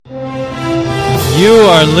You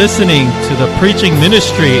are listening to the preaching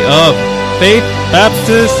ministry of Faith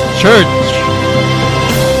Baptist Church.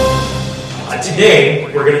 Today,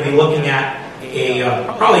 we're going to be looking at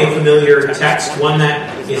probably a familiar text, one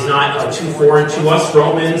that is not too foreign to us.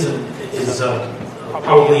 Romans is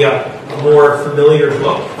probably a more familiar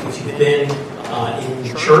book. If you've been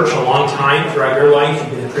in church a long time throughout your life,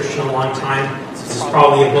 you've been a Christian a long time, this is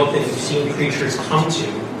probably a book that you've seen preachers come to.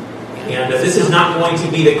 And this is not going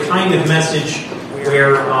to be the kind of message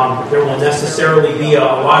where there will necessarily be a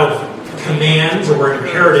lot of commands or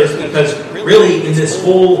imperatives, because really in this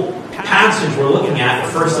whole passage we're looking at,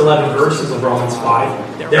 the first 11 verses of Romans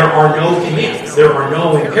 5, there are no commands, there are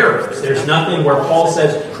no imperatives. There's nothing where Paul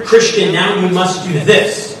says, Christian, now you must do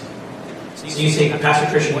this. So you say, Pastor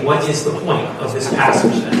Christian, what is the point of this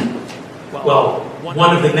passage then? Well,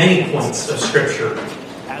 one of the many points of Scripture,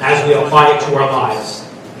 as we apply it to our lives,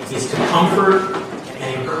 is to comfort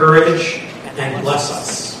and encourage and bless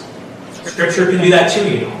us. Scripture can do that too,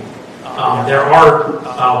 you know. There are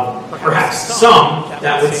perhaps some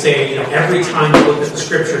that would say, every time you look at the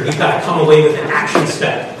Scripture, you've got to come away with an action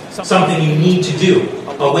step, something you need to do,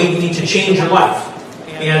 a way you need to change your life.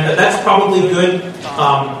 And that's probably good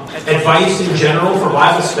advice in general for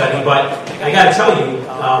Bible study, but I got to tell you,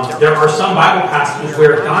 there are some Bible passages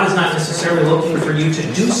where God is not necessarily looking for you to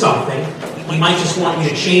do something. He might just want you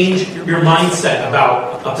to change your mindset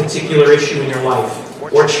about a particular issue in your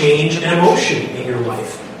life, or change an emotion in your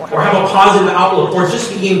life, or have a positive outlook, or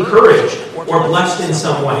just be encouraged or blessed in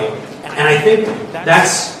some way. And I think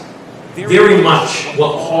that's very much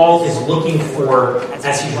what Paul is looking for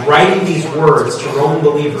as he's writing these words to Roman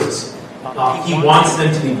believers. He wants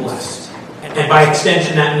them to be blessed. And by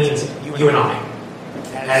extension, that means you and I.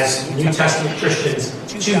 As New Testament Christians,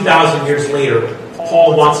 2,000 years later,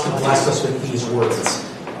 Paul wants to bless us with these words,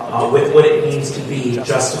 with what it means to be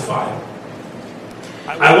justified.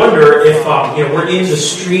 I wonder if we're in the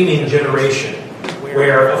streaming generation,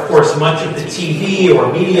 where, of course, much of the TV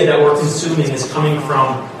or media that we're consuming is coming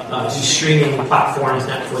from these streaming platforms,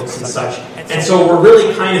 Netflix and such. And so we're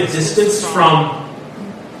really kind of distanced from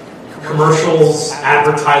commercials,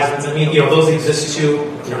 advertisements. I mean, those exist too.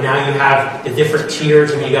 Now you have the different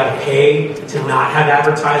tiers and you got to pay to not have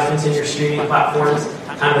advertisements in your streaming platforms.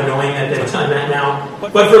 Kind of annoying that they've done that now.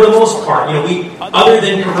 But for the most part, we, other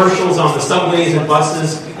than commercials on the subways and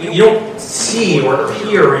buses, you don't see or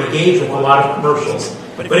hear or engage with a lot of commercials.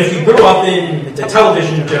 But if you grew up in the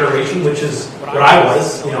television generation, which is what I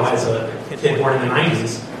was, as a kid born in the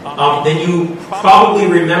 90s, then you probably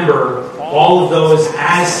remember all of those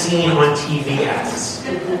as seen on TV ads.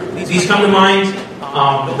 These come to mind.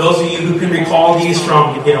 Those of you who can recall these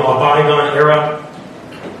from a bygone era,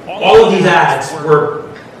 all of these ads were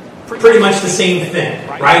pretty much the same thing,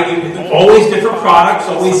 right? Always different products,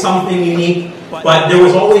 always something unique, but there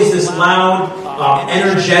was always this loud,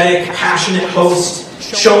 energetic, passionate host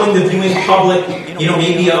showing the viewing public,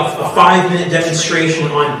 maybe a 5-minute demonstration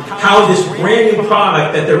on how this brand new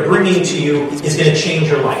product that they're bringing to you is going to change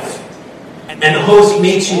your life. And the host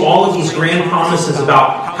makes you all of these grand promises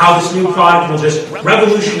about how this new product will just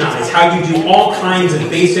revolutionize how you do all kinds of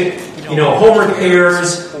basic, home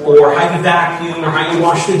repairs, or how you vacuum, or how you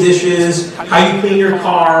wash the dishes, how you clean your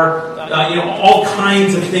car, all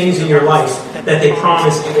kinds of things in your life that they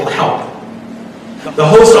promise it will help. The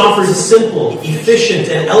host offers a simple, efficient,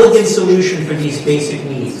 and elegant solution for these basic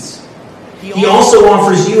needs. He also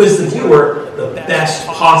offers you as the viewer the best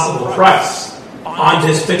possible price on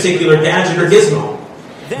this particular gadget or gizmo.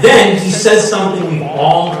 Then he says something we've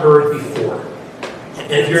all heard before.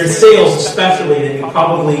 And if you're in sales especially, then you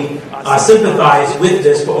probably sympathize with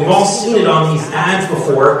this, but we've all seen it on these ads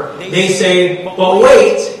before. They say, but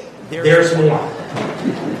wait, there's more.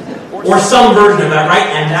 Or some version of that, right?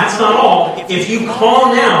 And that's not all. If you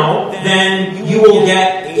call now, then you will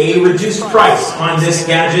get a reduced price on this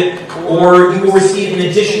gadget, or you will receive an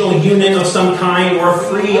additional unit of some kind, or a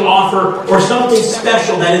free offer, or something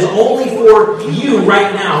special that is only for you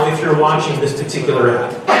right now if you're watching this particular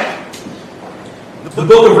ad. The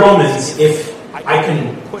book of Romans, if I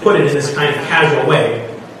can put it in this kind of casual way,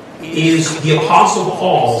 is the Apostle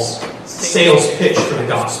Paul's sales pitch for the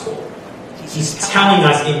gospel. He's telling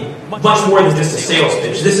us in much more than just a sales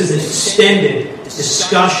pitch. This is an extended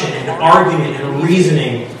discussion and argument and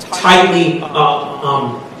reasoning tightly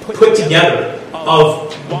put together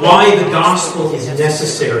of why the gospel is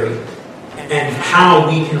necessary and how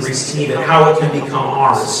we can receive it, how it can become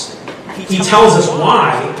ours. He tells us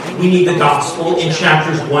why we need the gospel in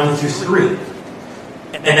chapters 1 through 3.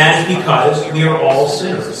 And that is because we are all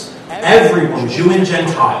sinners. Everyone, Jew and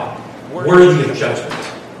Gentile, worthy of judgment.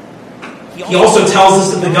 He also tells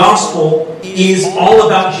us that the gospel is all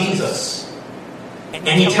about Jesus.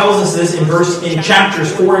 And he tells us this in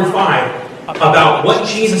chapters 4 and 5 about what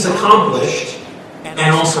Jesus accomplished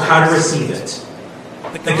and also how to receive it.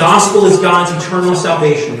 The gospel is God's eternal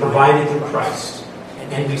salvation provided through Christ.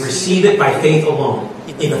 And we receive it by faith alone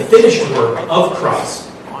in the finished work of Christ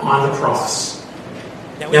on the cross.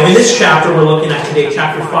 Now in this chapter we're looking at today,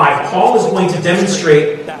 chapter 5, Paul is going to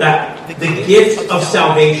demonstrate that the gift of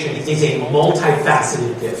salvation is a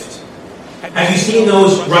multifaceted gift. Have you seen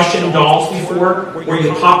those Russian dolls before, where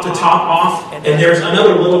you pop the top off and there's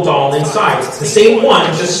another little doll inside? It's the same one,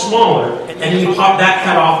 just smaller, and then you pop that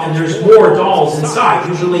head off and there's more dolls inside,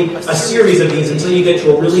 usually a series of these until you get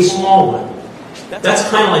to a really small one. That's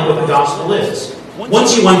kind of like what the gospel is.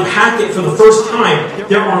 Once you unpack it for the first time,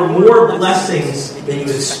 there are more blessings than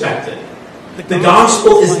you expected. The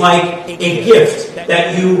gospel is like a gift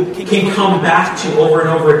that you can come back to over and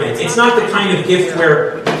over again. It's not the kind of gift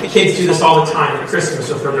where kids do this all the time at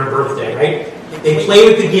Christmas or for their birthday, right? They play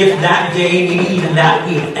with the gift that day, maybe even that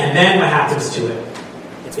week, and then what happens to it?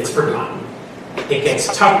 It's forgotten. It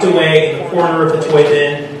gets tucked away in the corner of the toy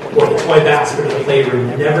bin or the toy basket of the playroom,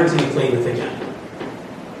 never to be played with again.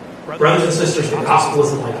 Brothers and sisters, the gospel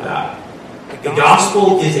isn't like that. The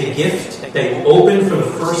gospel is a gift that you open for the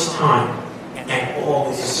first time, and oh,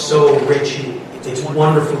 this is so rich, it's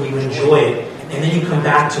wonderful, you enjoy it, and then you come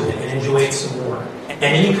back to it and enjoy it some more. And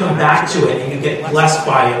then you come back to it and you get blessed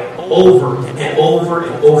by it over and over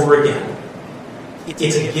and over again.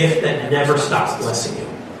 It's a gift that never stops blessing you.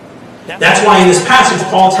 That's why in this passage,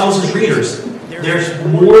 Paul tells his readers, there's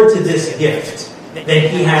more to this gift than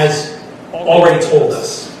he has already told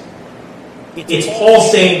us. It's Paul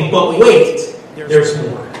saying, but wait, there's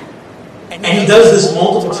more. And he does this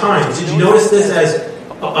multiple times. Did you notice this as,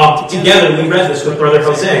 together we read this with Brother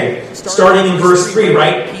Jose, starting in verse 3,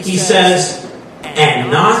 right? He says,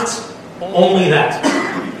 and not only that.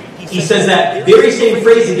 He says that very same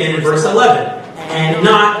phrase again in verse 11, and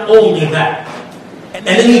not only that. And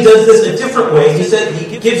then he does this a different way.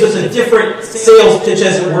 He gives us a different sales pitch,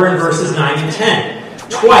 as it were, in verses 9 and 10.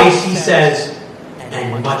 Twice he says,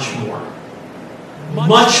 and much more.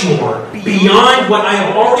 Much more. Beyond what I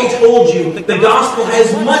have already told you, the gospel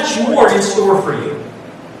has much more in store for you.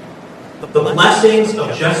 The blessings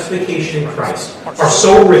of justification in Christ are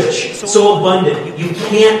so rich, so abundant, you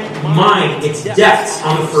can't mine its depths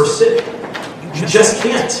on the first sitting. You just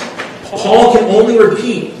can't. Paul can only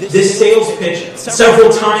repeat this sales pitch several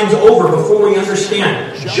times over before we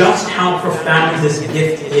understand just how profound this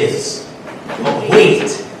gift is. But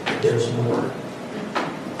wait, there's more.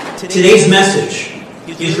 Today's message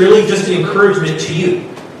is really just an encouragement to you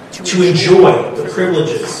to enjoy the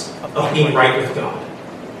privileges of being right with God.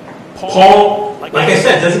 Paul, like I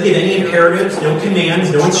said, doesn't give any imperatives, no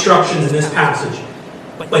commands, no instructions in this passage.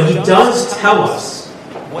 But he does tell us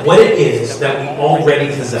what it is that we already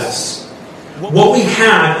possess. What we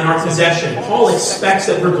have in our possession, Paul expects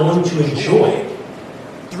that we're going to enjoy.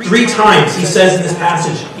 3 times he says in this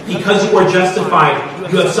passage, because you are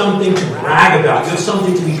justified, you have something to brag about. You have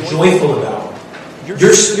something to be joyful about.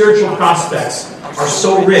 Your spiritual prospects are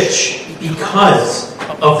so rich because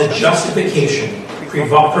of the justification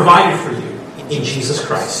provided for you in Jesus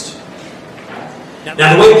Christ.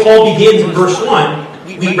 Now, the way Paul begins in verse 1,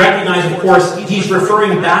 we recognize, of course, he's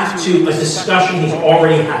referring back to a discussion he's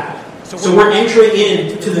already had. So we're entering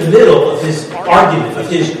into the middle of his argument, of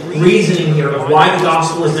his reasoning here of why the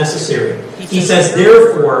gospel is necessary. He says,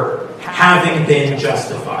 therefore, having been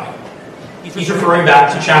justified. He's referring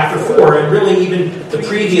back to chapter 4 and really even the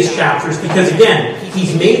previous chapters because, again,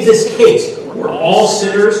 he's made this case. We're all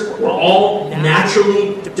sinners. We're all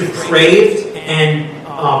naturally depraved and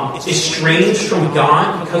estranged from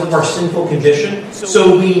God because of our sinful condition.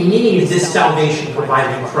 So we need this salvation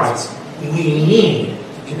provided in Christ. We need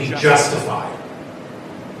to be justified.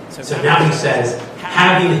 So now he says,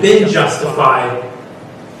 having been justified,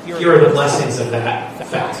 here are the blessings of that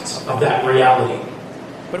fact, of that reality.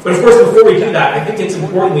 But of course, before we do that, I think it's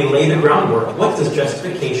important we lay the groundwork. What does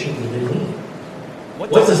justification even mean? What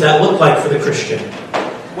does that look like for the Christian?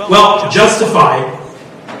 Well, justified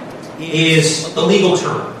is a legal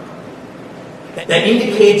term that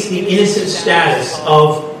indicates the innocent status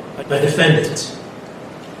of a defendant.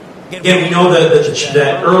 Again, we know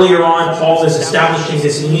that earlier on, Paul is establishing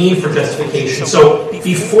this need for justification. So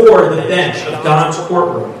before the bench of God's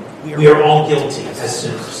courtroom, we are all guilty as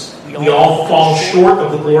sinners. We all fall short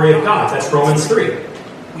of the glory of God. That's Romans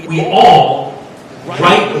 3. We all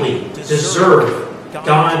rightly deserve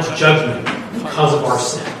God's judgment because of our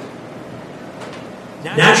sin.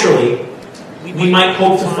 Naturally, we might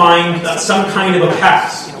hope to find some kind of a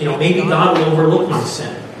pass. Maybe God will overlook my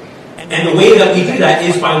sin. And the way that we do that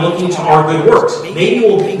is by looking to our good works.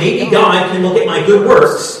 Maybe God can look at my good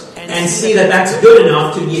works and see that that's good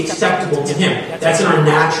enough to be acceptable to Him. That's in our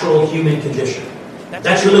natural human condition.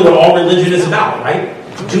 That's really what all religion is about, right?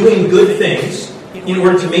 Doing good things in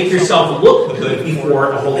order to make yourself look good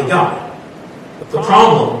before a holy God. The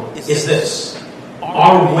problem is this.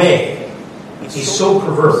 Our way is so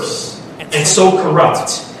perverse and so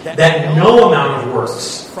corrupt that no amount of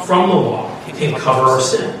works from the law can cover our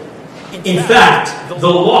sin. In fact, the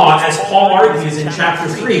law, as Paul argues in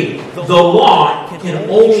chapter 3, the law can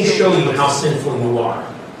only show you how sinful you are.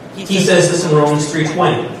 He says this in Romans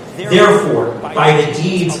 3:20. Therefore, by the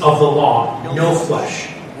deeds of the law, no flesh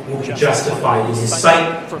will be justified in His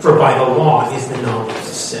sight, for by the law is the knowledge of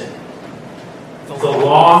sin. The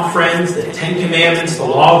law, friends, the Ten Commandments, the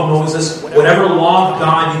law of Moses, whatever law of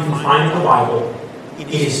God you can find in the Bible, it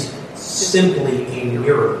is simply a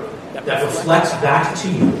mirror that reflects back to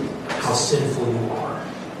you how sinful you are.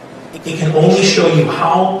 It can only show you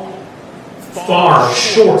how far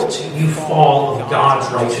short you fall of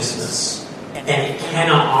God's righteousness, and it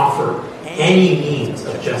cannot offer any means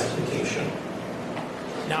of justification.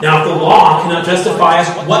 Now, if the law cannot justify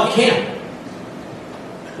us, what can?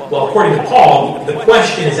 Well, according to Paul, the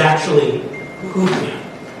question is actually, who can?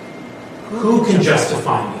 Who can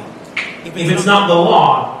justify me? If it's not the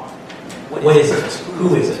law, what is it?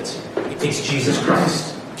 Who is it? It's Jesus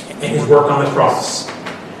Christ and His work on the cross.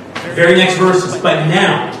 The very next verse is, but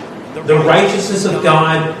now the righteousness of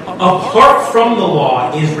God apart from the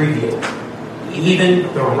law is revealed,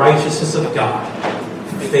 even the righteousness of God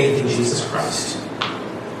through faith in Jesus Christ.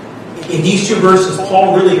 In these two verses,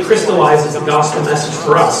 Paul really crystallizes the gospel message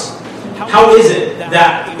for us. How is it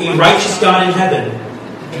that a righteous God in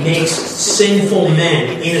heaven makes sinful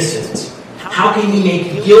men innocent? How can He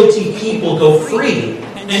make guilty people go free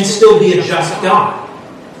and still be a just God?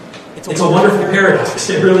 It's a wonderful paradox.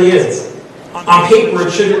 It really is. On paper,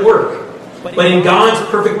 it shouldn't work. But in God's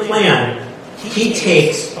perfect plan, He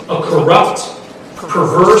takes a corrupt,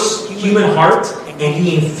 perverse human heart and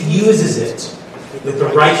He infuses it with the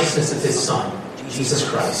righteousness of His Son, Jesus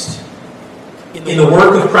Christ. In the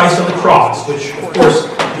work of Christ on the cross, which, of course,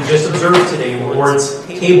 we just observed today in the Lord's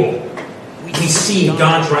table, we see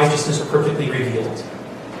God's righteousness perfectly revealed.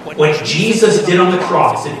 What Jesus did on the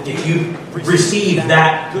cross, if you receive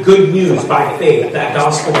that good news by faith, that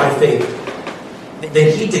gospel by faith,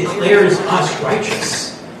 then He declares us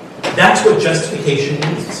righteous. That's what justification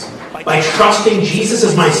means. By trusting Jesus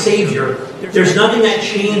as my Savior, there's nothing that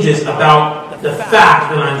changes about the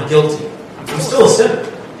fact that I'm guilty. I'm still a sinner.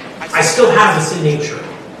 I still have a sin nature.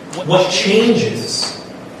 What changes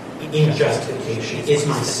in justification is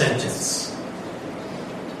my sentence.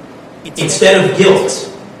 Instead of guilt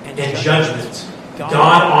and judgment,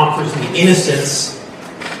 God offers me innocence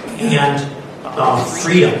and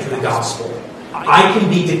freedom through the gospel. I can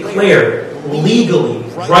be declared legally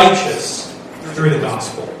righteous through the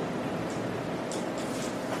gospel.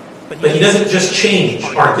 But He doesn't just change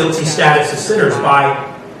our guilty status as sinners by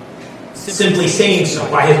simply saying so,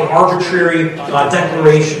 by His arbitrary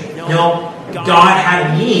declaration. No, God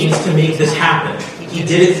had a means to make this happen. He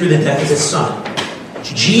did it through the death of His Son.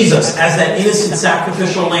 Jesus, as that innocent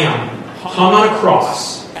sacrificial lamb, hung on a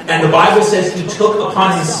cross. And the Bible says He took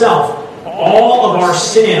upon Himself all of our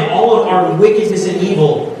sin, all of our wickedness and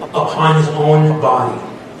evil upon His own body.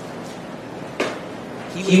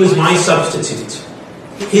 He was my substitute.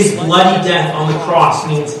 His bloody death on the cross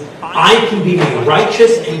means I can be made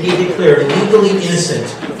righteous and be declared legally innocent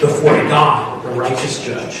before God, the righteous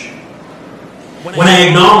judge. When I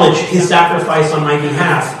acknowledge His sacrifice on my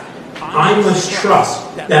behalf, I must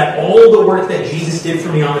trust that all the work that Jesus did for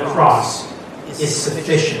me on the cross is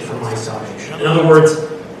sufficient for my salvation. In other words,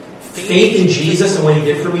 faith in Jesus and what He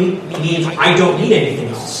did for me means I don't need anything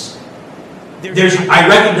else. I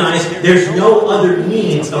recognize there's no other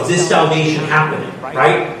means of this salvation happening,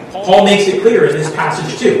 right? Paul makes it clear in this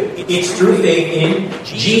passage too. It's through faith in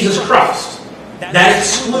Jesus Christ. That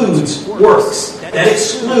excludes works. That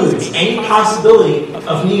excludes any possibility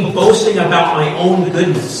of me boasting about my own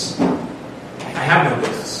goodness. I have no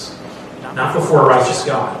goodness. Not before a righteous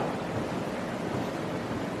God.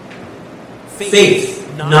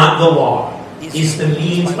 Faith, not the law, is the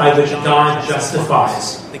means by which God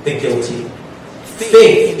justifies the guilty.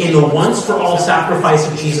 Faith in the once-for-all sacrifice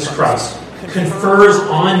of Jesus Christ confers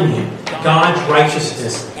on me God's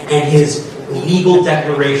righteousness and His legal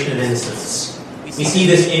declaration of innocence. We see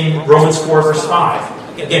this in Romans 4, verse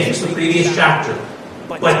 5. Again, just the previous chapter.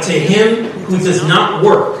 But to him who does not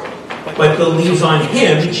work, but believes on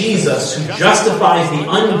Him, Jesus, who justifies the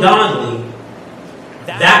ungodly,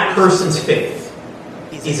 that person's faith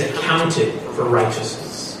is accounted for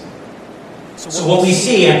righteousness. So what we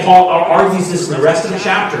see, and Paul argues this in the rest of the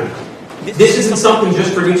chapter, this isn't something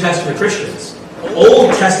just for New Testament Christians.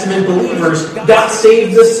 Old Testament believers got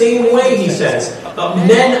saved the same way, he says.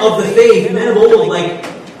 Men of the faith, men of old, like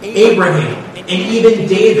Abraham and even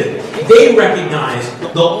David, they recognized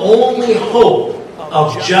the only hope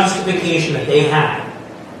of justification that they had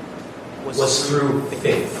was through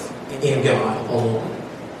faith in God alone.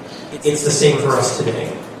 It's the same for us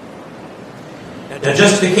today. Now,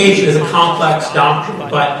 justification is a complex doctrine,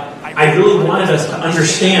 but I really wanted us to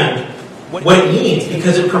understand what it means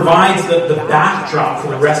because it provides the backdrop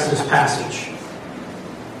for the rest of this passage.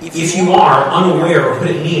 If you are unaware of what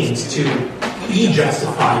it means to be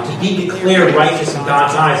justified, to be declared righteous in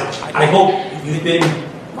God's eyes, I hope you've been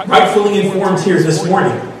rightfully informed here this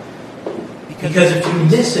morning. Because if you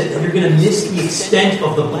miss it, then you're going to miss the extent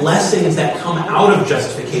of the blessings that come out of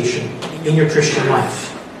justification in your Christian life.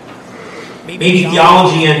 Maybe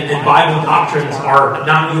theology and Bible doctrines are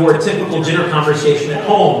not your typical dinner conversation at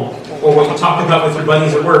home or what you talk about with your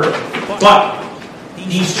buddies at work, but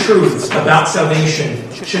these truths about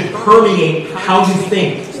salvation should permeate how you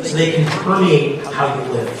think so they can permeate how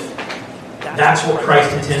you live. That's what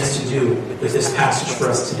Christ intends to do with this passage for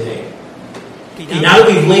us today. Now that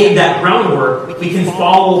we've laid that groundwork, we can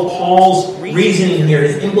follow Paul's reasoning here,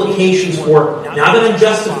 his implications for, now that I'm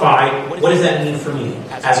justified, what does that mean for me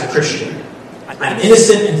as a Christian? I'm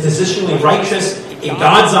innocent and positionally righteous in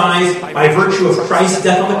God's eyes by virtue of Christ's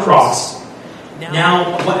death on the cross.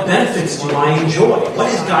 Now, what benefits do I enjoy? What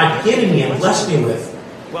has God given me and blessed me with?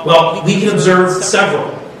 Well, we can observe several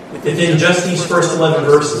within just these first 11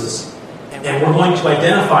 verses. And we're going to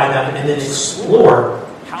identify them and then explore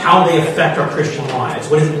how they affect our Christian lives.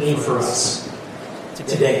 What does it mean for us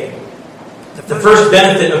today? The first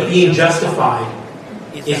benefit of being justified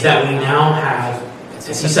is that we now have, as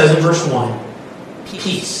he says in verse 1,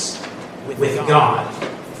 peace with God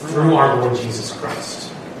through our Lord Jesus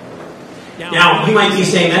Christ. Now, you might be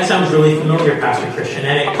saying, that sounds really familiar, Pastor Christian,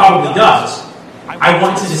 and it probably does. I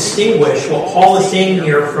want to distinguish what Paul is saying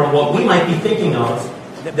here from what we might be thinking of,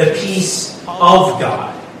 the peace of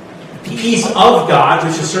God. The peace of God,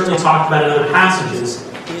 which is certainly talked about in other passages,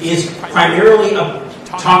 is primarily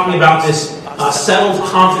talking about this settled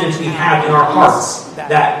confidence we have in our hearts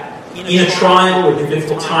that in a trial or through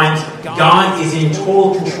difficult times, God is in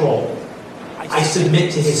total control. I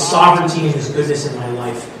submit to His sovereignty and His goodness in my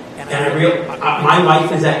life. And my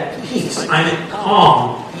life is at peace. I'm at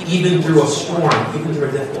calm, even through a storm, even through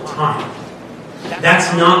a difficult time.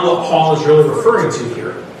 That's not what Paul is really referring to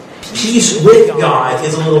here. Peace with God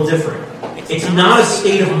is a little different. It's not a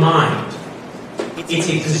state of mind. It's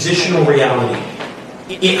a positional reality.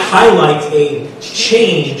 It highlights a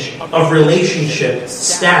change of relationship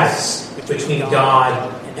status between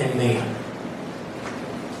God and man.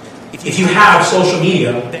 If you have social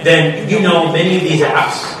media, then you know many of these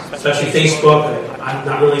apps, especially Facebook. I'm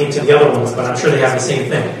not really into the other ones, but I'm sure they have the same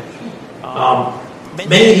thing.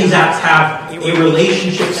 Many of these apps have a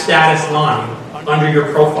relationship status line under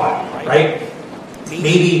your profile, right?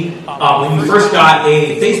 Maybe when you first got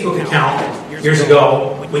a Facebook account years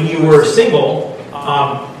ago, when you were single,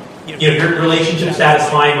 your relationship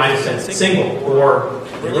status line might have said single or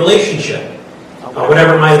relationship,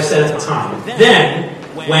 whatever it might have said at the time. Then,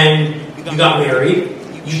 when you got married,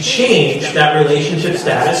 you changed that relationship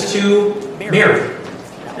status to married.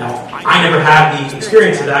 Now, I never had the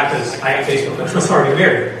experience of that because I had Facebook when I was already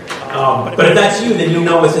married. But if that's you, then you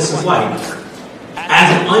know what this is like.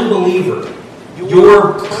 As an unbeliever,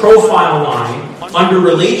 your profile line under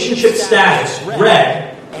relationship status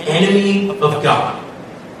read enemy of God.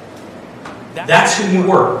 That's who you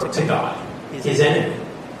were to God, His enemy,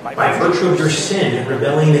 by virtue of your sin and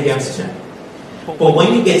rebelling against Him. But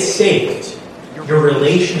when you get saved, your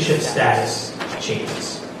relationship status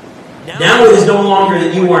changes. Now it is no longer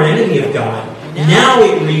that you are an enemy of God. Now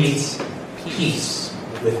it reads peace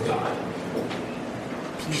with God.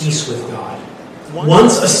 Peace with God.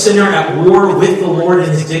 Once a sinner at war with the Lord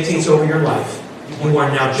and His dictates over your life, you are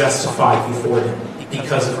now justified before Him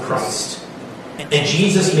because of Christ. And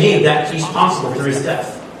Jesus made that peace possible through His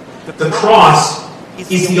death. The cross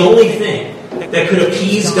is the only thing that could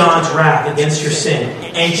appease God's wrath against your sin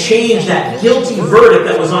and change that guilty verdict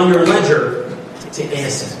that was on your ledger to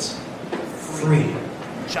innocent, free,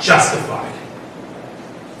 justified.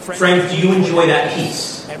 Friend, do you enjoy that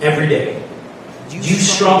peace every day? Do you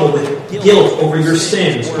struggle with guilt over your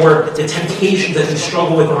sins or the temptations that you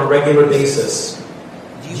struggle with on a regular basis?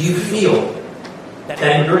 Do you feel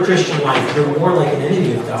that in your Christian life, you're more like an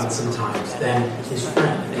enemy of God sometimes than his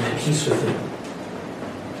friend and at peace with him.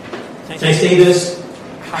 Can I say this?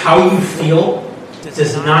 How you feel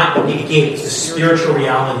does not negate the spiritual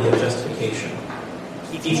reality of justification.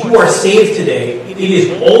 If you are saved today, it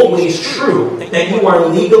is always true that you are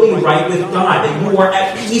legally right with God, that you are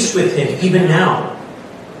at peace with him even now.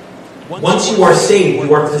 Once you are saved,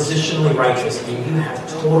 you are positionally righteous and you have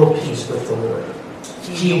total peace with the Lord.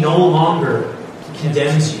 He no longer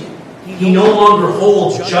condemns you. He no longer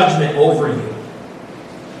holds judgment over you.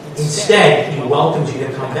 Instead, he welcomes you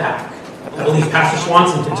to come back. I believe Pastor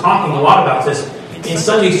Swanson's been talking a lot about this in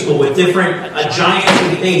Sunday school with different giants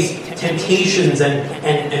we face, temptations and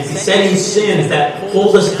besetting sins that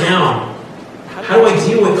hold us down. How do I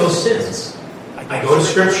deal with those sins? I go to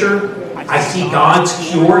Scripture. I see God's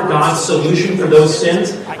cure, God's solution for those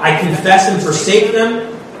sins. I confess and forsake them,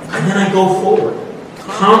 and then I go forward,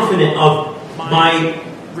 confident of my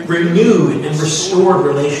renewed and restored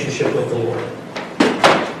relationship with the Lord.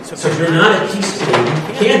 So if you're not at peace today,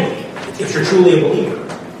 you can be, if you're truly a believer.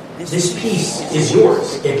 This peace is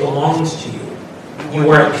yours. It belongs to you.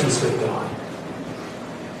 You are at peace with God.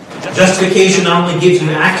 Justification not only gives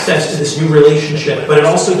you access to this new relationship, but it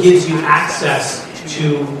also gives you access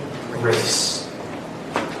to grace.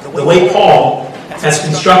 The way Paul has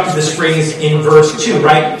constructed this phrase in verse 2,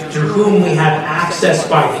 right? Through whom we have access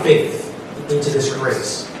by faith into this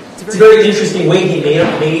grace. It's a very interesting way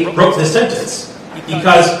he wrote this sentence,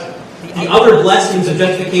 because the other blessings of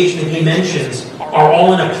justification that he mentions are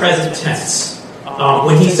all in a present tense.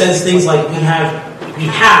 When he says things like we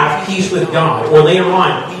have peace with God, or later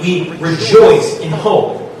on, we rejoice in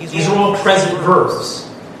hope. These are all present verbs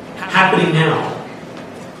happening now.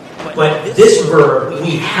 But this verb,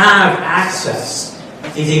 we have access,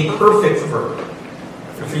 is a perfect verb.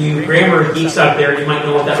 And for you grammar geeks out there, you might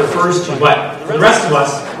know what that refers to. But for the rest of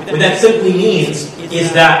us, what that simply means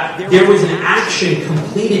is that there was an action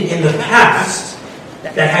completed in the past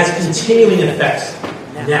that has continuing effects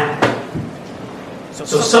now. So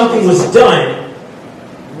something was done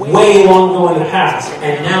way long ago in the past,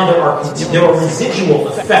 and now there are residual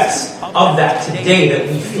effects of that today that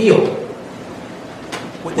we feel.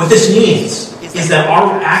 What this means is that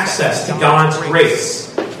our access to God's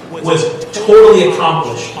grace was totally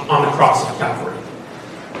accomplished on the cross of Calvary.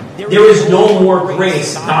 There is no more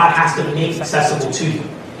grace God has to make accessible to you.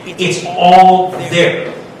 It's all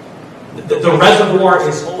there. The reservoir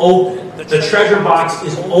is open. The treasure box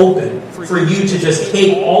is open for you to just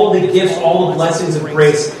take all the gifts, all the blessings of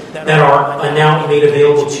grace that are now made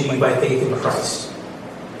available to you by faith in Christ.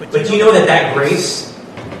 But do you know that grace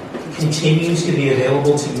continues to be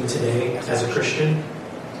available to you today as a Christian?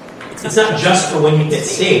 It's not just for when you get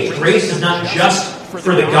saved. Grace is not just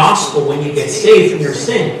for the gospel when you get saved from your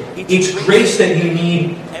sin. It's grace that you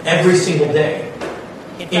need every single day.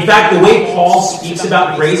 In fact, the way Paul speaks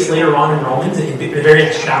about grace later on in Romans, in the very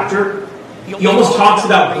next chapter, he almost talks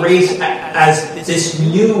about grace as this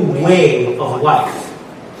new way of life.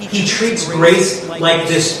 He treats grace like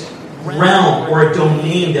this realm or a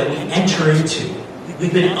domain that we enter into.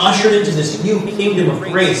 We've been ushered into this new kingdom of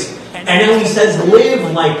grace. And now he says,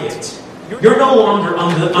 live like it. You're no longer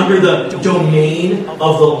under the domain of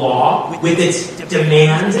the law with its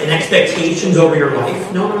demands and expectations over your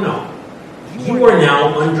life. No. You are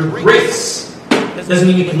now under grace. That doesn't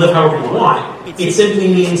mean you can live however you want. It simply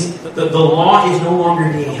means that the law is no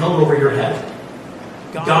longer being held over your head.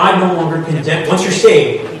 God no longer condemns. Once you're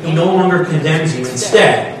saved, he no longer condemns you.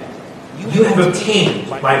 Instead, you have obtained,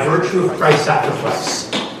 by virtue of Christ's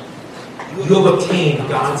sacrifice, you have obtained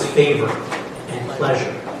God's favor and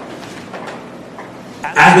pleasure.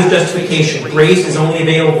 As with justification, grace is only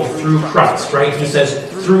available through Christ, right? He says,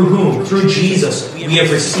 through whom? Through Jesus, we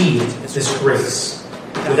have received this grace.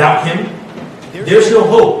 Without him, there's no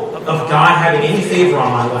hope of God having any favor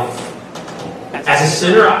on my life. As a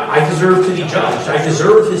sinner, I deserve to be judged. I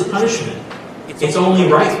deserve his punishment. It's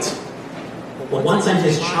only right. But once I'm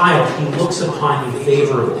his child, he looks upon me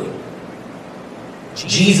favorably.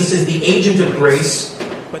 Jesus is the agent of grace,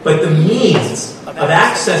 but the means of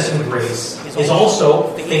accessing grace is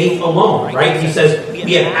also faith alone, right? He says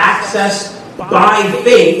we have access by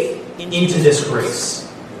faith into this grace.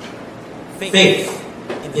 Faith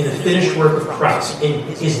in the finished work of Christ, in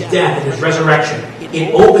his death and his resurrection.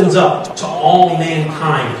 It opens up to all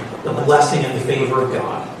mankind the blessing and the favor of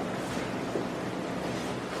God.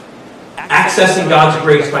 Accessing God's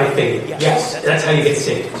grace by faith, yes, that's how you get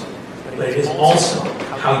saved. But it is also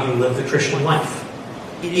how you live the Christian life.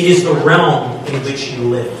 It is the realm in which you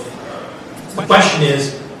live. The question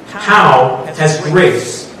is, how has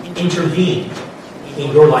grace intervened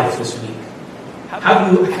in your life this week?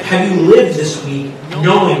 Have you lived this week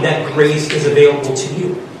knowing that grace is available to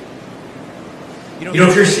you? You know,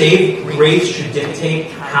 if you're saved, grace should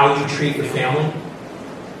dictate how you treat your family,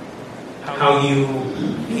 how you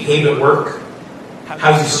behave at work,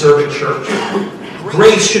 how you serve at church.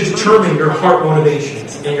 Grace should determine your heart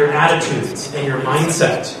motivations and your attitudes and your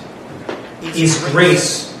mindset. Is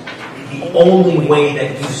grace the only way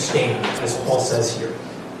that you stand, as Paul says here?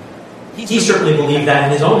 He certainly believed that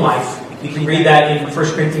in his own life. You can read that in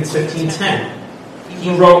 1 Corinthians 15:10.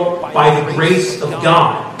 He wrote, "By the grace of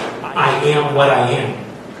God, I am what I am.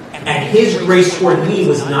 And his grace toward me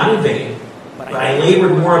was not in vain, but I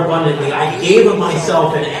labored more abundantly. I gave of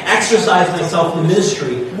myself and exercised myself in the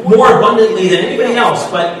ministry more abundantly than anybody else,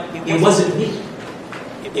 but it wasn't me.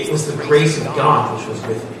 It was the grace of God which was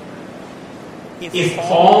with me." If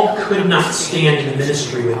Paul could not stand in the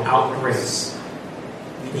ministry without grace,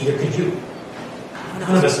 neither could you.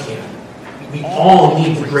 None of us can. We all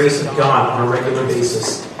need the grace of God on a regular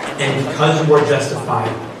basis. And because you are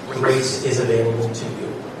justified, grace is available to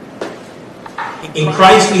you. In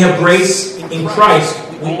Christ we have grace. In Christ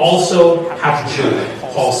we also have joy,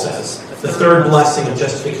 Paul says. The third blessing of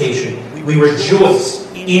justification. We rejoice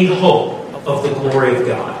in hope of the glory of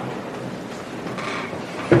God.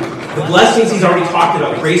 The blessings he's already talked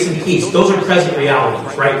about, grace and peace, those are present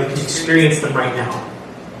realities, right? We can experience them right now.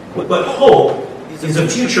 But hope is a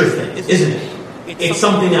future thing, isn't it? It's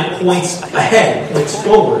something that points ahead, points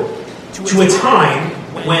forward to a time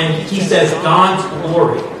when he says God's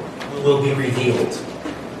glory will be revealed.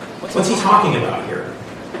 What's he talking about here?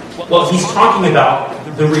 Well, he's talking about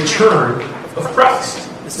the return of Christ,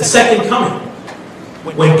 the second coming,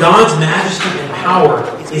 when God's majesty and power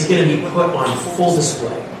is going to be put on full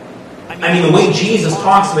display. I mean, the way Jesus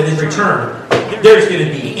talks about his return, there's going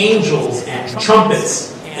to be angels and trumpets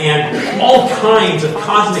and all kinds of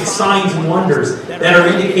cosmic signs and wonders that are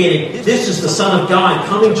indicating this is the Son of God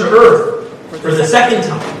coming to earth for the second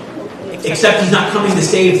time. Except he's not coming to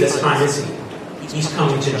save this time, is he? He's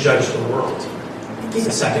coming to judge the world. He's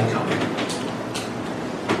the second coming.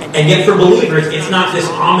 And yet for believers, it's not this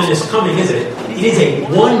ominous coming, is it? It is a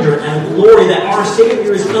wonder and glory that our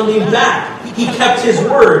Savior is coming back. He kept his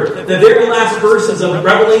word. The very last verses of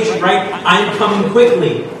Revelation, right? I am coming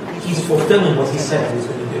quickly. He's fulfilling what he said he was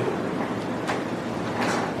going to do.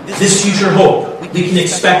 This future hope, we can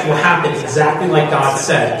expect will happen exactly like God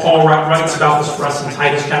said. Paul writes about this for us in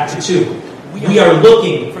Titus chapter 2. We are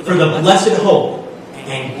looking for the blessed hope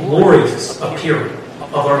and glorious appearing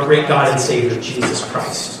of our great God and Savior, Jesus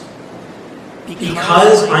Christ.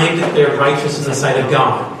 Because I am declared righteous in the sight of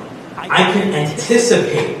God, I can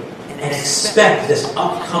anticipate and expect this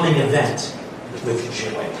upcoming event with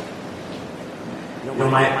joy. You know,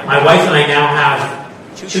 my wife and I now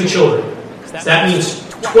have 2 children. So that means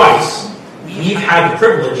twice we've had the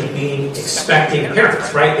privilege of being expecting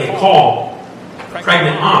parents, right? They call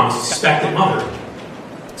pregnant moms expectant mother.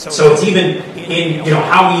 So it's even in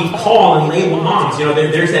how we call and label moms.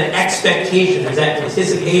 There's that expectation, there's that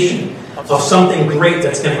anticipation of something great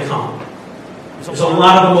that's going to come. There's a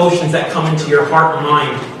lot of emotions that come into your heart and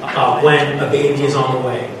mind when a baby is on the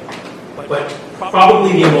way. But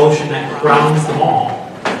probably the emotion that grounds them all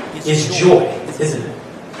is joy, isn't it?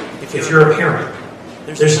 If you're a parent,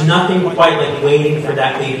 there's nothing quite like waiting for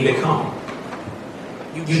that baby to come.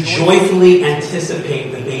 You joyfully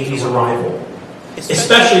anticipate the baby's arrival.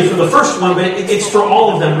 Especially for the first one, but it's for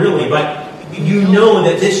all of them really. But you know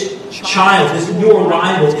that this child, this new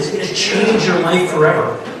arrival, is going to change your life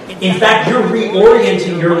forever. In fact, you're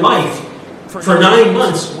reorienting your life for 9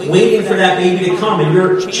 months, waiting for that baby to come, and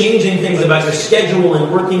you're changing things about your schedule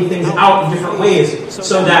and working things out in different ways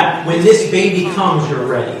so that when this baby comes, you're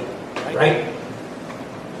ready, right?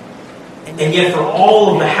 And yet for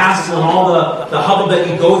all of the hassle and all the hubbub that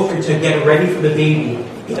you go through to get ready for the baby,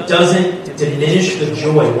 it doesn't diminish the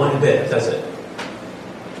joy one bit, does it?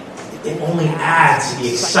 It only adds to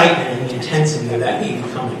the excitement and the intensity of that baby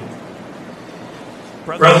coming.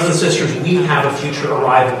 Brothers and sisters, we have a future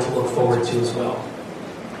arrival to look forward to as well.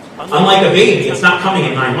 Unlike a baby, it's not coming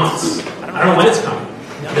in 9 months. I don't know when it's coming.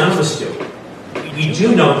 None of us do. We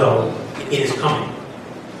do know, though, it is coming.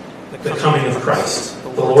 The coming of Christ, the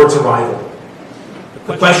Lord's arrival.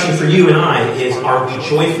 The question for you and I is, are we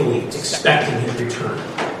joyfully expecting his return?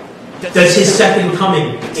 Does his second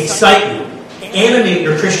coming excite you, animate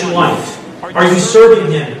your Christian life? Are you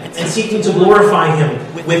serving him and seeking to glorify him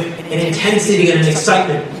with an intensity and an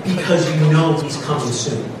excitement because you know he's coming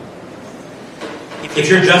soon? If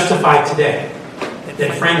you're justified today,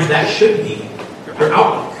 then friends, that should be your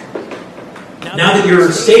outlook. Now that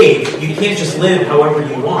you're saved, you can't just live however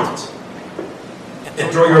you want.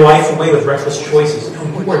 and throw your life away with reckless choices. No,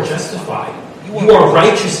 you are justified. You are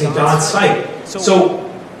righteous in God's sight.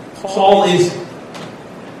 So Paul is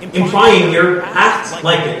implying here, act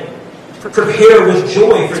like it. Prepare with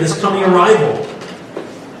joy for this coming arrival.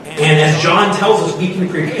 And as John tells us, we can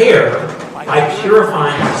prepare by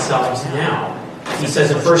purifying ourselves now. He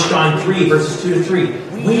says in 1 John 3, verses 2 to 3,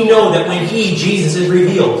 we know that when He, Jesus, is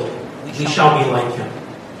revealed, we shall be like Him.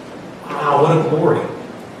 Wow, what a glory.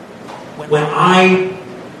 When I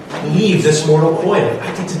leave this mortal coil,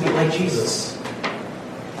 I get to be like Jesus.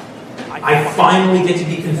 I finally get to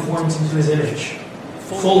be conformed into His image,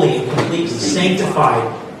 fully and completely,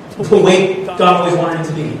 sanctified, the way God always wanted it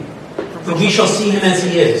to be. For we shall see Him as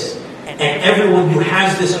He is, and everyone who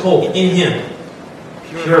has this hope in Him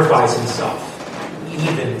purifies himself,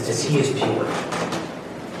 even as He is pure.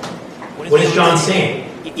 What is John saying?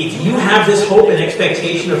 If you have this hope and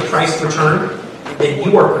expectation of Christ's return, then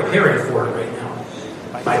you are preparing for it right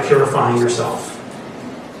now by purifying yourself.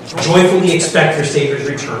 Joyfully expect your Savior's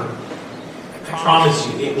return. I promise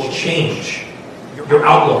you, it will change your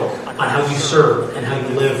outlook on how you serve and how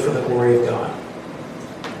you live for the glory of God.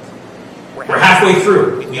 We're halfway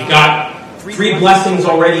through. We've got 3 blessings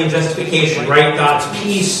already in justification, right? God's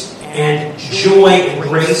peace and joy and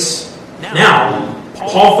grace. Now,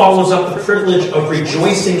 Paul follows up the privilege of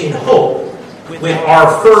rejoicing in hope with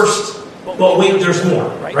our first, but wait, there's more,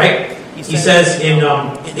 right? He says in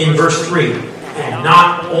verse 3, and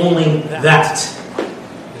not only that,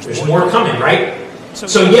 there's more coming, right?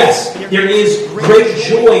 So yes, there is great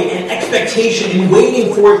joy and expectation in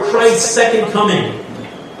waiting for Christ's second coming.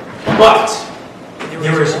 But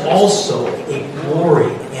there is also a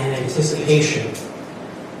glory and an anticipation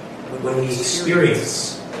when we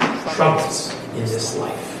experience troubles in this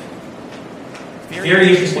life. Very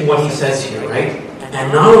interesting what he says here, right?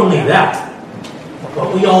 And not only that,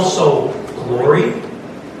 but we also glory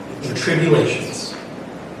in tribulations.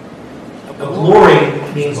 A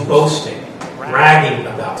glory means boasting, bragging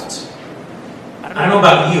about. I don't know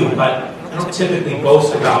about you, but I don't typically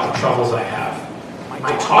boast about the troubles I have.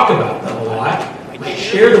 I talk about them a lot. I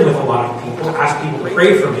share them with a lot of people, ask people to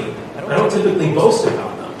pray for me. I don't typically boast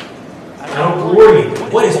about them. I don't glory in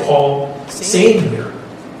them. What is Paul saying here?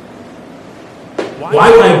 Why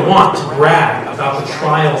would I want to brag about the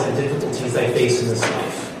trials and difficulties I face in this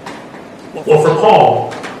life? Well, for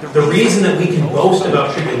Paul, the reason that we can boast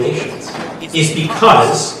about tribulations is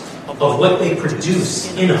because of what they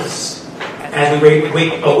produce in us as we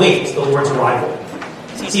await the Lord's arrival.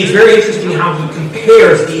 See, it's very interesting how he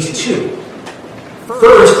compares these two.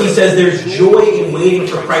 First, he says there's joy in waiting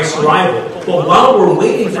for Christ's arrival. But while we're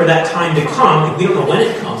waiting for that time to come, and we don't know when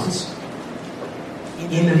it comes,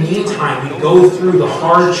 in the meantime, we go through the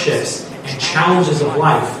hardships and challenges of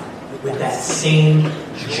life with that same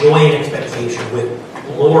joy and expectation, with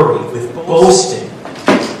glory, with boasting.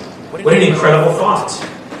 What an incredible thought.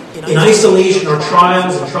 In isolation, our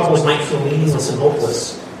trials and troubles might feel meaningless and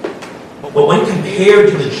hopeless. But when compared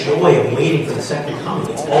to the joy of waiting for the second coming,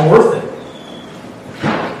 it's all worth it.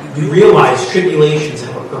 We realize tribulations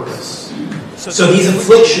have a purpose. So these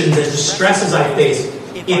afflictions and distresses I face,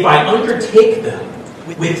 if I undertake them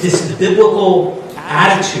with this biblical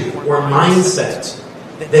attitude or mindset,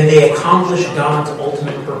 then they accomplish God's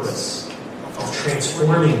ultimate purpose of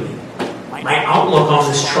transforming me, my outlook on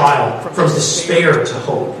this trial, from despair to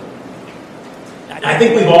hope. I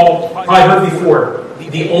think we've all probably heard before,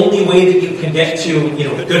 the only way that you can get to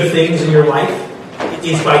good things in your life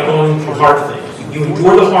is by going through hard things. You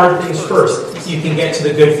endure the hard things first, so you can get to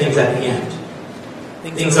the good things at the end.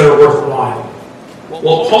 Things that are worthwhile.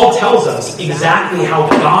 Well, Paul tells us exactly how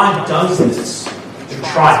God does this through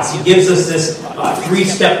trials. He gives us this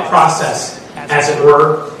 3-step process, as it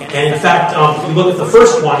were. And in fact, if you look at the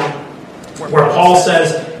first one, where Paul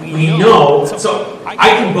says, we know, so I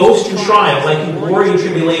can boast in trials, I can glory in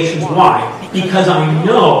tribulations. Why? Because I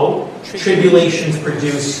know tribulations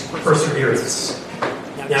produce perseverance.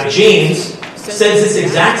 Now, James says this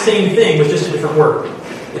exact same thing with just a different word.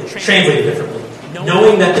 It's translated differently.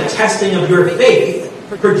 Knowing that the testing of your faith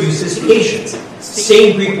produces patience.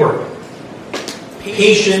 Same Greek word.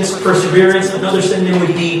 Patience, perseverance. Another synonym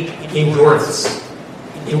would be endurance.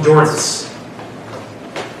 Endurance.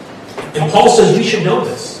 And Paul says we should know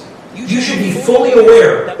this. You should be fully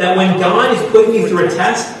aware that when God is putting you through a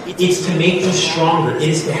test, it's to make you stronger. It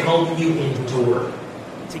is to help you endure.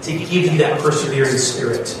 To give you that persevering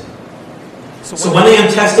spirit. So when I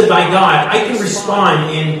am tested by God, I can respond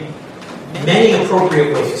in many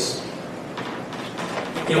appropriate ways.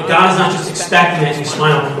 God is not just expecting that you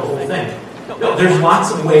smile through the whole thing. No, there's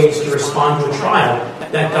lots of ways to respond to a trial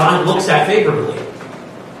that God looks at favorably.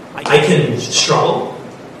 I can struggle,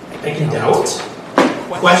 I can doubt,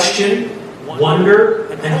 question, wonder,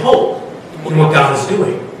 and hope in what God is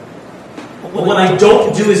doing. But what I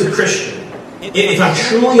don't do as a Christian, if I'm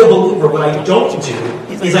truly a believer, what I don't do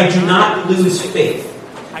is I do not lose faith.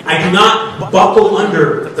 I do not buckle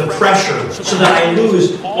under the pressure so that I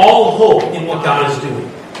lose all hope in what God is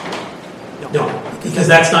doing. No, because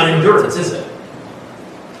that's not endurance, is it?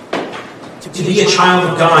 To be a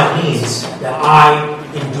child of God means that I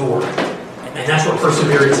endure. And that's what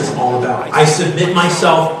perseverance is all about. I submit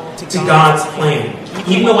myself to God's plan.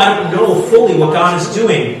 Even though I don't know fully what God is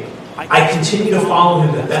doing, I continue to follow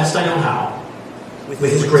Him the best I know how, with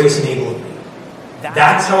His grace enabling me.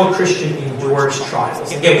 That's how a Christian endures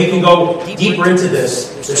trials. Again, we can go deeper into this.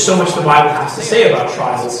 There's so much the Bible has to say about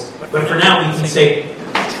trials. But for now, we can say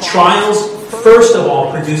trials, first of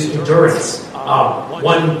all, produce endurance.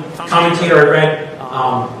 One commentator I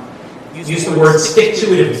read used the word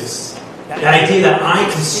stick-to-itiveness. That idea that I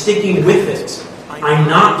am sticking with it. I'm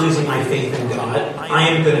not losing my faith in God. I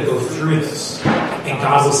am going to go through this. And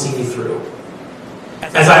God will see me through.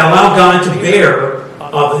 As I allow God to bear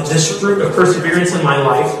this fruit of perseverance in my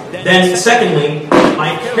life, then secondly,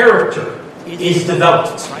 my character is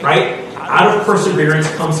developed, right? Out of perseverance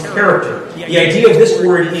comes character. The idea of this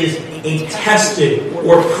word is a tested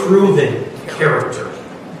or proven character.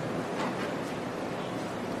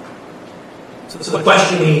 So the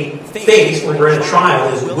question we face when we're in a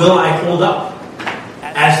trial is, will I hold up?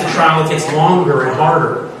 As the trial gets longer and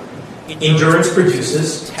harder, endurance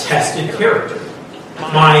produces tested character.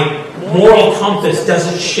 My moral compass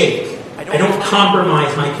doesn't shake. I don't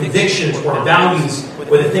compromise my convictions or values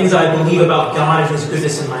or the things I believe about God and His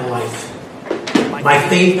goodness in my life. My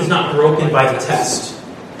faith is not broken by the test.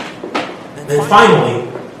 And then finally,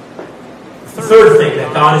 the third thing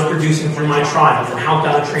that God is producing through my trials and how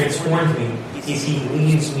God transforms me is He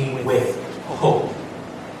leaves me with hope.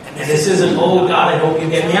 And this isn't, oh God, I hope you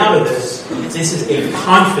get me out of this. This is a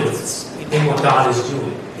confidence in what God is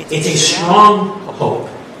doing. It's a strong hope.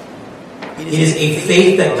 It is a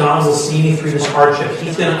faith that God will see me through this hardship.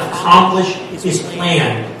 He's going to accomplish His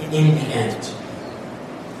plan in the end.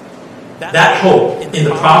 That hope in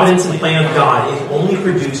the providence and plan of God is only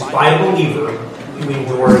produced by a believer who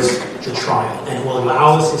endures the trial and will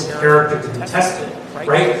allow us His character to be tested.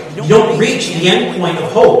 Right? You don't reach the end point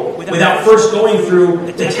of hope without first going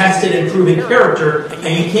through the tested and proven character,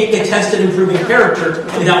 and you can't get tested and proven character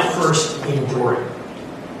without first enduring.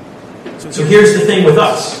 So here's the thing with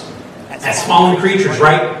us, as fallen creatures,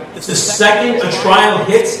 right? The second a trial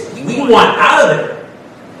hits, we want out of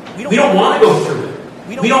there. We don't want to go through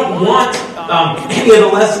it. We don't want any of the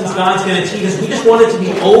lessons God's going to teach us. We just want it to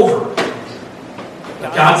be over.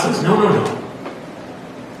 But God says, no.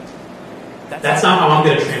 That's not how I'm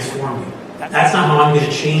going to transform you. That's not how I'm going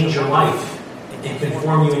to change your life and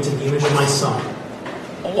conform you into the image of my Son.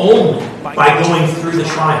 Only by going through the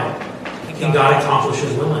trial can God accomplish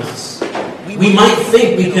His will in us. We might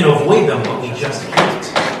think we can avoid them, but we just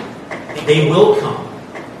can't. They will come.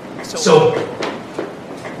 So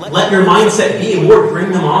let your mindset be, Lord,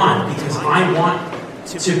 bring them on, because I want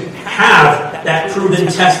to have that proven,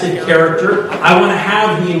 tested character. I want to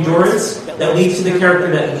have the endurance that leads to the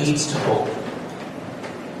character that leads to hope.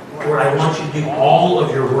 Lord, I want you to do all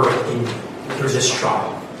of your work in me through this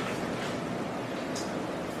trial.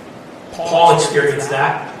 Paul experienced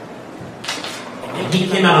that. And he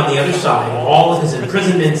came out on the other side of all of his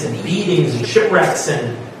imprisonments and beatings and shipwrecks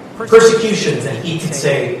and persecutions, and he could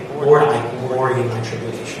say, Lord, I glory in my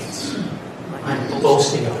tribulations. I'm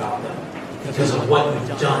boasting about them because of what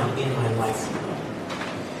you've done in my life.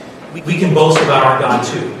 We can boast about our God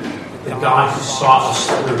too, the God who saw us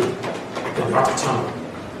through the dark tunnel.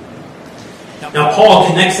 Now, Paul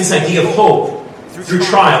connects this idea of hope through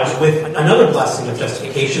trials with another blessing of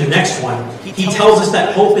justification. The next one, he tells us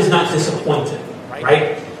that hope is not disappointed,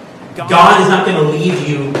 right? God is not going to leave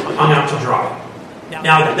you hung out to dry.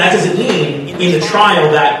 Now, that doesn't mean in the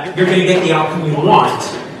trial that you're going to get the outcome you want,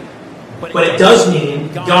 but it does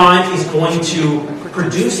mean God is going to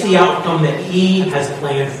produce the outcome that He has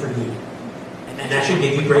planned for you. And that should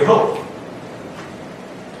give you great hope.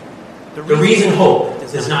 The reason hope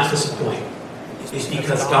does not disappoint is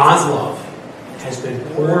because God's love has been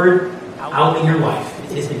poured out in your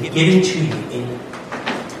life. It has been given to you in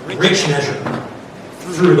rich measure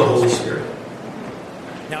through the Holy Spirit.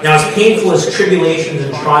 Now, as painful as tribulations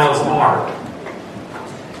and trials are,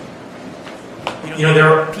 there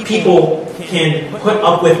are people can put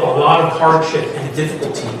up with a lot of hardship and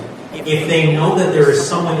difficulty if they know that there is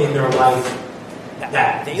someone in their life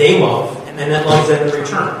that they love and that loves them in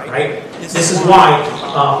return, right? This is why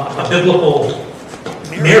a biblical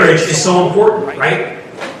marriage is so important, right?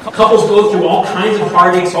 Couples go through all kinds of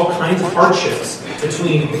heartaches, all kinds of hardships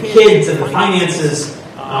between the kids and the finances,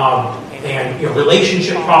 and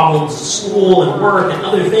relationship problems, school and work and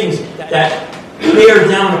other things that bear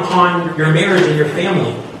down upon your marriage and your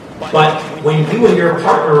family. But when you and your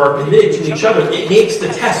partner are committed to each other, it makes the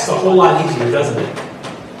test a whole lot easier, doesn't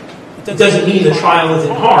it? It doesn't mean the trial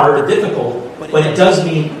isn't hard or difficult, but it does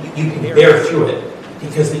mean you can bear through it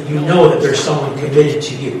because you know that there's someone committed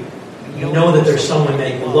to you. You know that there's someone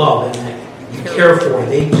that you love and that you care for,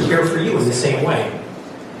 and they care for you in the same way.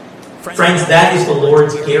 Friends, that is the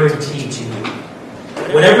Lord's guarantee to you.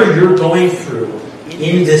 Whatever you're going through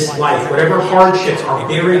in this life, whatever hardships are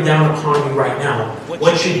bearing down upon you right now,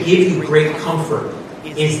 what should give you great comfort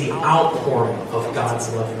is the outpouring of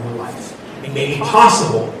God's love in your life. It may be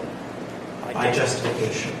possible by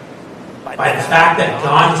justification, by the fact that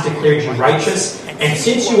God has declared you righteous, and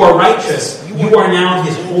since you are righteous, you are now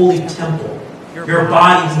His holy temple. Your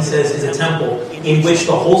body, He says, is a temple in which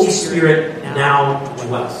the Holy Spirit now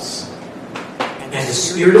dwells. And the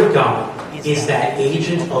Spirit of God is that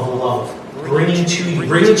agent of love, bringing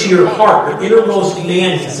to your heart, your innermost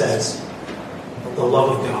man, He says, the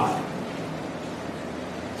love of God.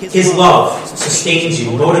 His love sustains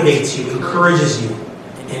you, motivates you, encourages you,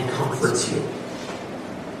 and comforts you.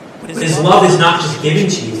 But His love is not just given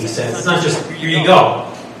to you, He says. It's not just, here you go.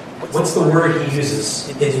 What's the word He uses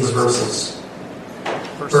in these verses?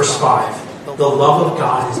 Verse 5. The love of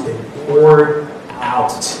God has been poured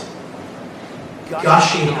out.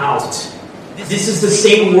 Gushing out. This is the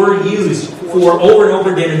same word used for over and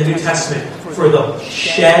over again in the New Testament for the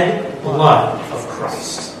shed blood of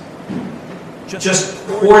Christ. Just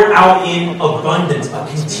poured out in abundance, a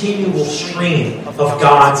continual stream of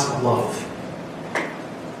God's love.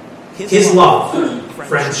 His love,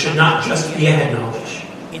 friends, should not just be a head knowledge.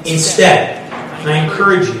 Instead, and I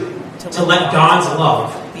encourage you to let God's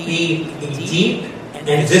love be a deep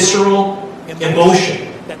and visceral emotion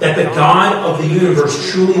that the God of the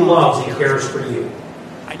universe truly loves and cares for you.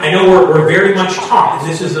 I know we're very much taught, and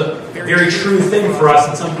this is a very true thing for us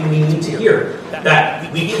and something we need to hear,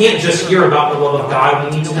 that we can't just hear about the love of God,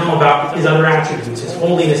 we need to know about His other attributes, His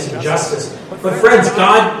holiness and justice. But friends,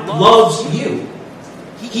 God loves you.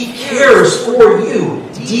 He cares for you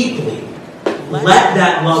deeply. Let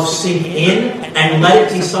that love sink in and let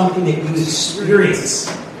it be something that you experience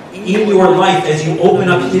in your life as you open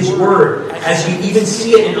up His Word, as you even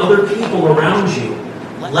see it in other people around you.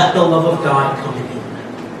 Let the love of God come in.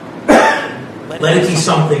 Let it be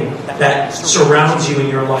something that surrounds you in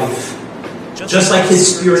your life. Just like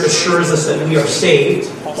His Spirit assures us that we are saved,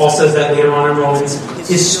 Paul says that later on in Romans,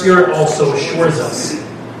 His Spirit also assures us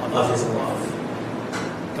of His love.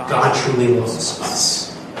 God truly loves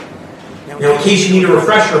us. Now, in case you need a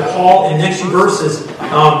refresher, Paul, in the next few verses,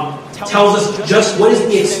 tells us just what is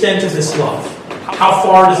the extent of this love. How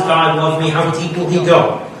far does God love me? How deep will He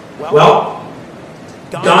go? Well,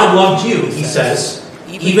 God loved you, he says,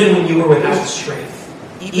 even when you were without strength.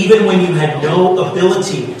 Even when you had no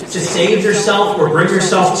ability to save yourself or bring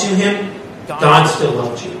yourself to Him, God still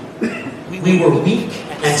loved you. We were weak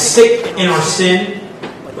and sick in our sin,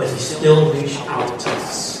 but He still reached out to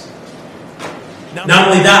us. Not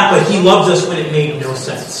only that, but He loved us when it made no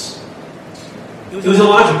sense. It was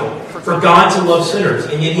illogical for God to love sinners,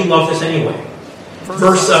 and yet He loved us anyway.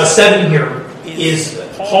 Verse 7 here is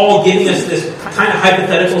Paul giving us this kind of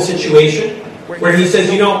hypothetical situation where he says,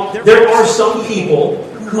 there are some people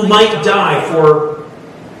who might die for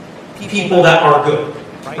people that are good,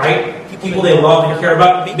 right? People they love and care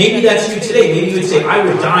about. Maybe that's you today. Maybe you would say, I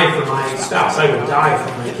would die for my spouse. I would die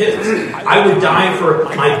for my kids. I would die for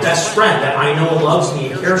my best friend that I know loves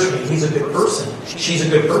me and cares for me. He's a good person. She's a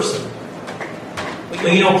good person. But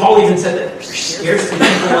Paul even said that there's scarcely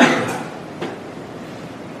people like that.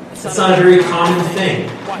 That's not a very common thing.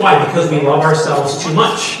 Why? Because we love ourselves too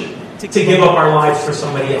much to give up our lives for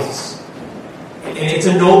somebody else. And it's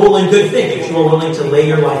a noble and good thing if you are willing to lay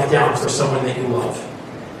your life down for someone that you love.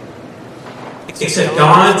 Except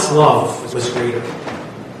God's love was greater.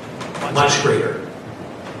 Much greater.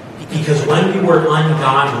 Because when we were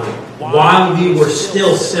ungodly, while we were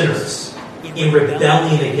still sinners, in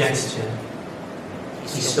rebellion against Him,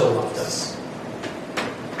 He still loved us.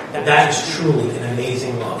 That is truly an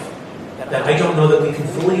amazing love that I don't know that we can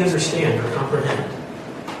fully understand or comprehend.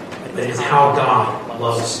 But it is how God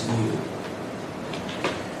loves you.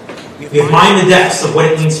 We have mined the depths of what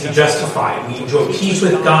it means to be justified. We enjoy peace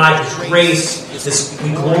with God, His grace, we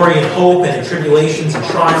glory in hope and in tribulations and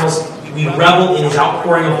trials. We revel in His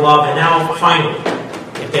outpouring of love. And now, finally,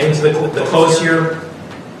 getting to the close here,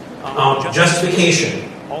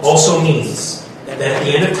 justification also means that that at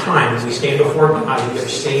the end of time, as we stand before God, we are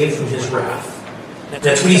saved from his wrath.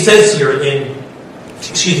 That's what he says here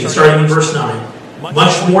starting in verse 9.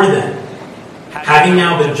 Much more then, having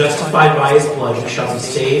now been justified by his blood, we shall be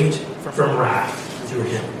saved from wrath through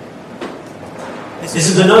him. This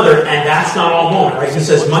is another, and that's not all moment, right? He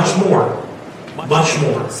says, much more.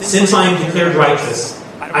 Since I am declared righteous,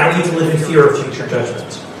 I don't need to live in fear of future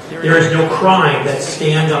judgment. There is no crime that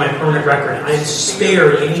stands on my permanent record. I am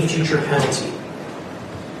spared any future penalty.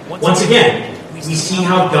 Once again, we see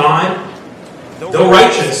how God, though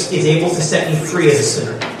righteous, is able to set me free as a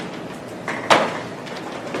sinner.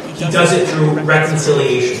 He does it through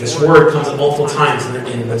reconciliation. This word comes up multiple times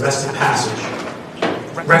in the rest of the passage.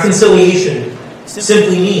 Reconciliation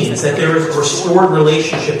simply means that there is a restored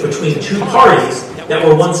relationship between two parties that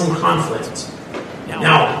were once in conflict.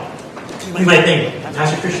 Now, you might think,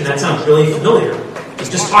 Pastor Christian, that sounds really familiar. We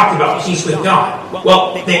just talked about peace with God.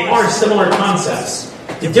 Well, they are similar concepts.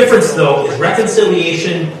 The difference, though, is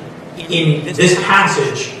reconciliation in this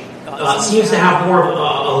passage seems to have more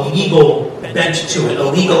of a legal bent to it, a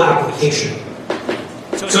legal application.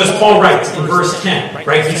 So as Paul writes in verse 10,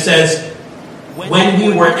 right, he says, when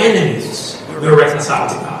we were enemies, we were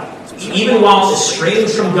reconciled to God. Even while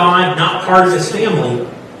estranged from God, not part of his family,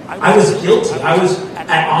 I was guilty. I was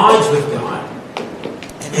at odds with God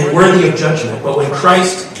and worthy of judgment. But when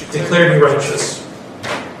Christ declared me righteous,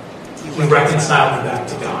 he reconciled me back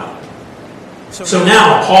to God. So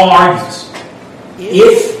now, Paul argues,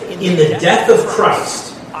 if in the death of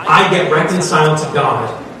Christ I get reconciled to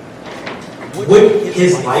God, wouldn't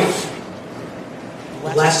his life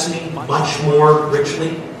bless me much more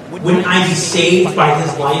richly? Wouldn't I be saved by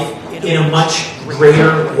his life in a much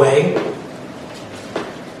greater way?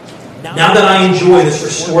 Now that I enjoy this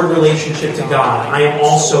restored relationship to God, I am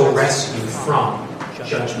also rescued from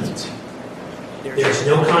judgment. There is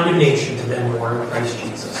no condemnation to them who are in Christ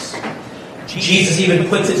Jesus. Jesus even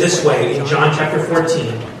puts it this way in John chapter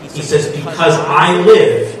 14. He says, because I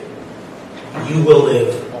live, you will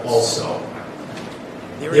live also.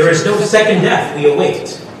 There is no second death we await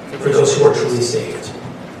for those who are truly saved.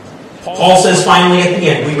 Paul says finally at the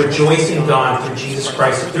end, we rejoice in God through Jesus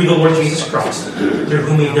Christ, through the Lord Jesus Christ, through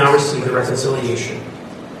whom we've now received the reconciliation.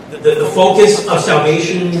 The focus of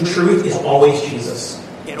salvation and truth is always Jesus.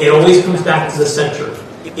 It always comes back to the center.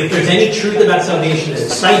 If there's any truth about salvation that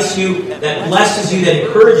excites you, that blesses you, that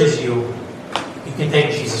encourages you, you can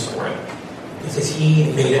thank Jesus for it. Because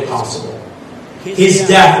he made it possible. His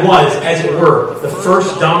death was, as it were, the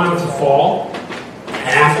first domino to fall. And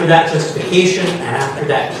after that justification, and after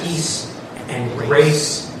that peace, and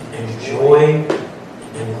grace, and joy,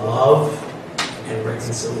 and love, and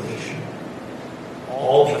reconciliation.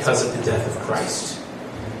 All because of the death of Christ.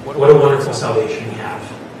 What a wonderful salvation we have.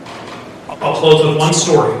 I'll close with one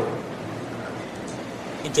story.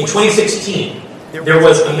 In 2016, there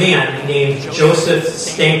was a man named Joseph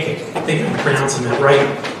Stankic. I think I'm pronouncing that right.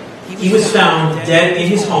 He was found dead in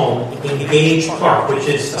his home in Gage Park, which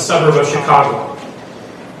is a suburb of Chicago.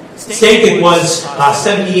 Stankic was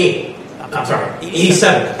 87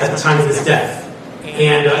 at the time of his death.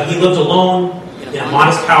 And he lived alone in a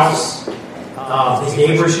modest house. His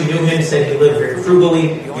neighbors who knew him said he lived very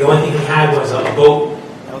frugally. The only thing he had was a boat.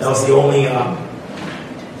 That was the only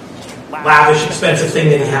lavish, expensive thing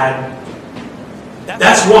that he had.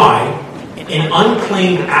 That's why an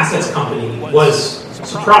unclaimed assets company was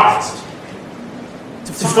surprised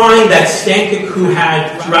to find that Stankic, who had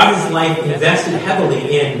throughout his life invested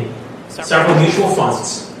heavily in several mutual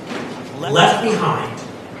funds, left behind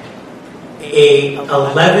a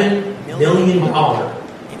 $11 million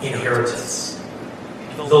inheritance.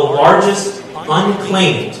 The largest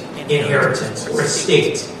unclaimed inheritance or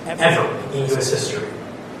estate ever in U.S. history.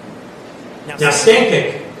 Now,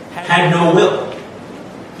 Stankic had no will.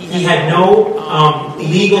 He had no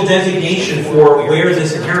legal designation for where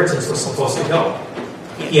this inheritance was supposed to go.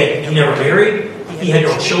 He never married. He had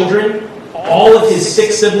no children. All of his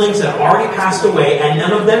 6 siblings had already passed away, and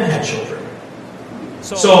none of them had children.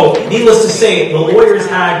 So, needless to say, the lawyers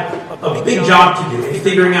had a big job to do in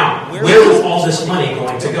figuring out where was all this money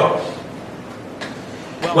going to go.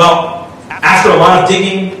 Well, after a lot of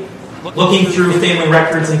digging, looking through family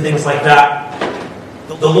records and things like that,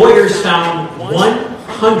 the lawyers found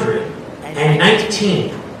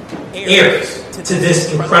 119 heirs to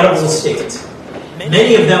this incredible estate.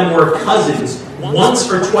 Many of them were cousins, once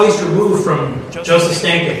or twice removed from Joseph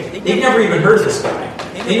Stankic. They'd never even heard of this guy.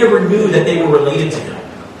 They never knew that they were related to him.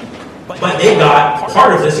 But they got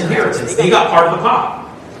part of this inheritance. They got part of the pot.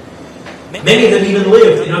 Many of them even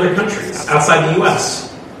lived in other countries outside the U.S.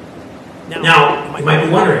 Now, you might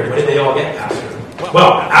be wondering, what did they all get, Pastor?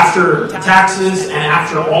 Well, after taxes and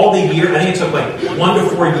after all the years, I think it took like 1 to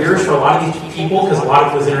 4 years for a lot of these people, because a lot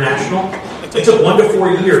of it was international. It took 1 to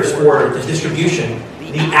 4 years for the distribution.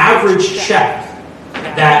 The average check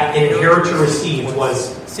that an inheritor received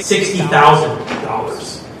was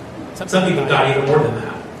 $60,000. Some people got even more than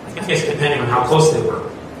that, I guess, depending on how close they were.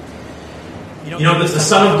 You know, the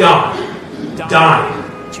Son of God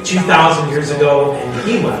died 2,000 years ago, and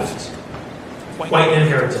he left quite an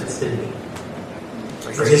inheritance, didn't he?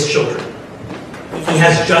 For his children. He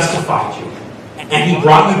has justified you, and he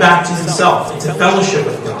brought you back to himself, into fellowship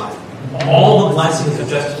with God. All the blessings of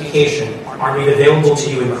justification are made available to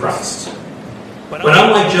you in Christ. But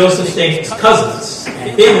unlike Joseph's cousins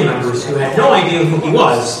and family members who had no idea who he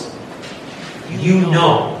was, you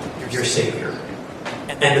know your Savior.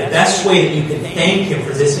 And the best way that you can thank him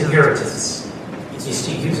for this inheritance is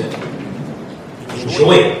to use it.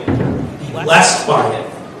 Enjoy it. Be blessed by it.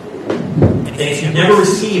 And if you've never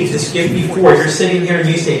received this gift before, you're sitting here and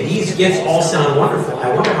you say, these gifts all sound wonderful. I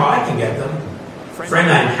wonder how I can get them. Friend,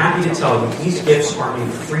 I am happy to tell you, these gifts are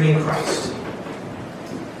made free in Christ.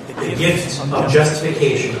 The gift of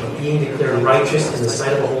justification, of being declared righteous in the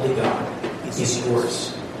sight of a holy God, is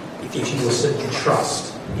yours. If you will simply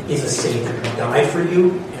trust in the Savior who died for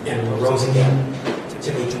you and rose again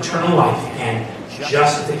to make eternal life and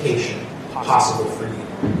justification possible for you.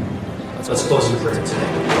 Let's close in prayer today.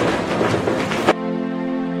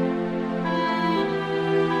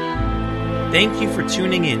 Thank you for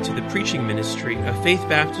tuning in to the preaching ministry of Faith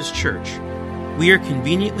Baptist Church. We are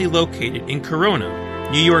conveniently located in Corona,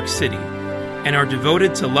 New York City, and are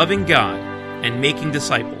devoted to loving God and making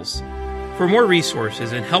disciples. For more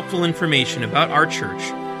resources and helpful information about our church,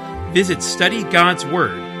 visit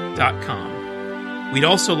studygodsword.com. We'd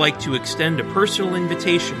also like to extend a personal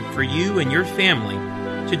invitation for you and your family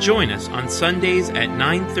to join us on Sundays at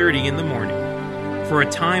 9:30 in the morning for a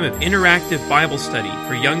time of interactive Bible study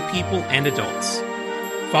for young people and adults,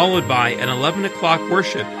 followed by an 11 o'clock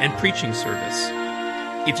worship and preaching service.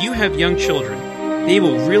 If you have young children, they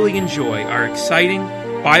will really enjoy our exciting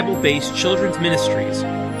Bible-based children's ministries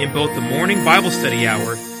in both the morning Bible study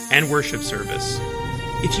hour and worship service.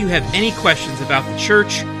 If you have any questions about the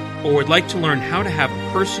church or would like to learn how to have a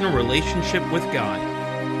personal relationship with God,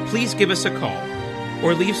 please give us a call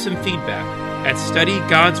or leave some feedback at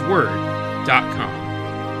studygodsword.com.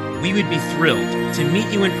 We would be thrilled to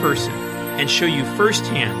meet you in person and show you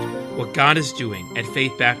firsthand what God is doing at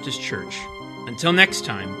Faith Baptist Church. Until next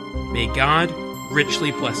time, may God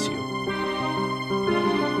richly bless you.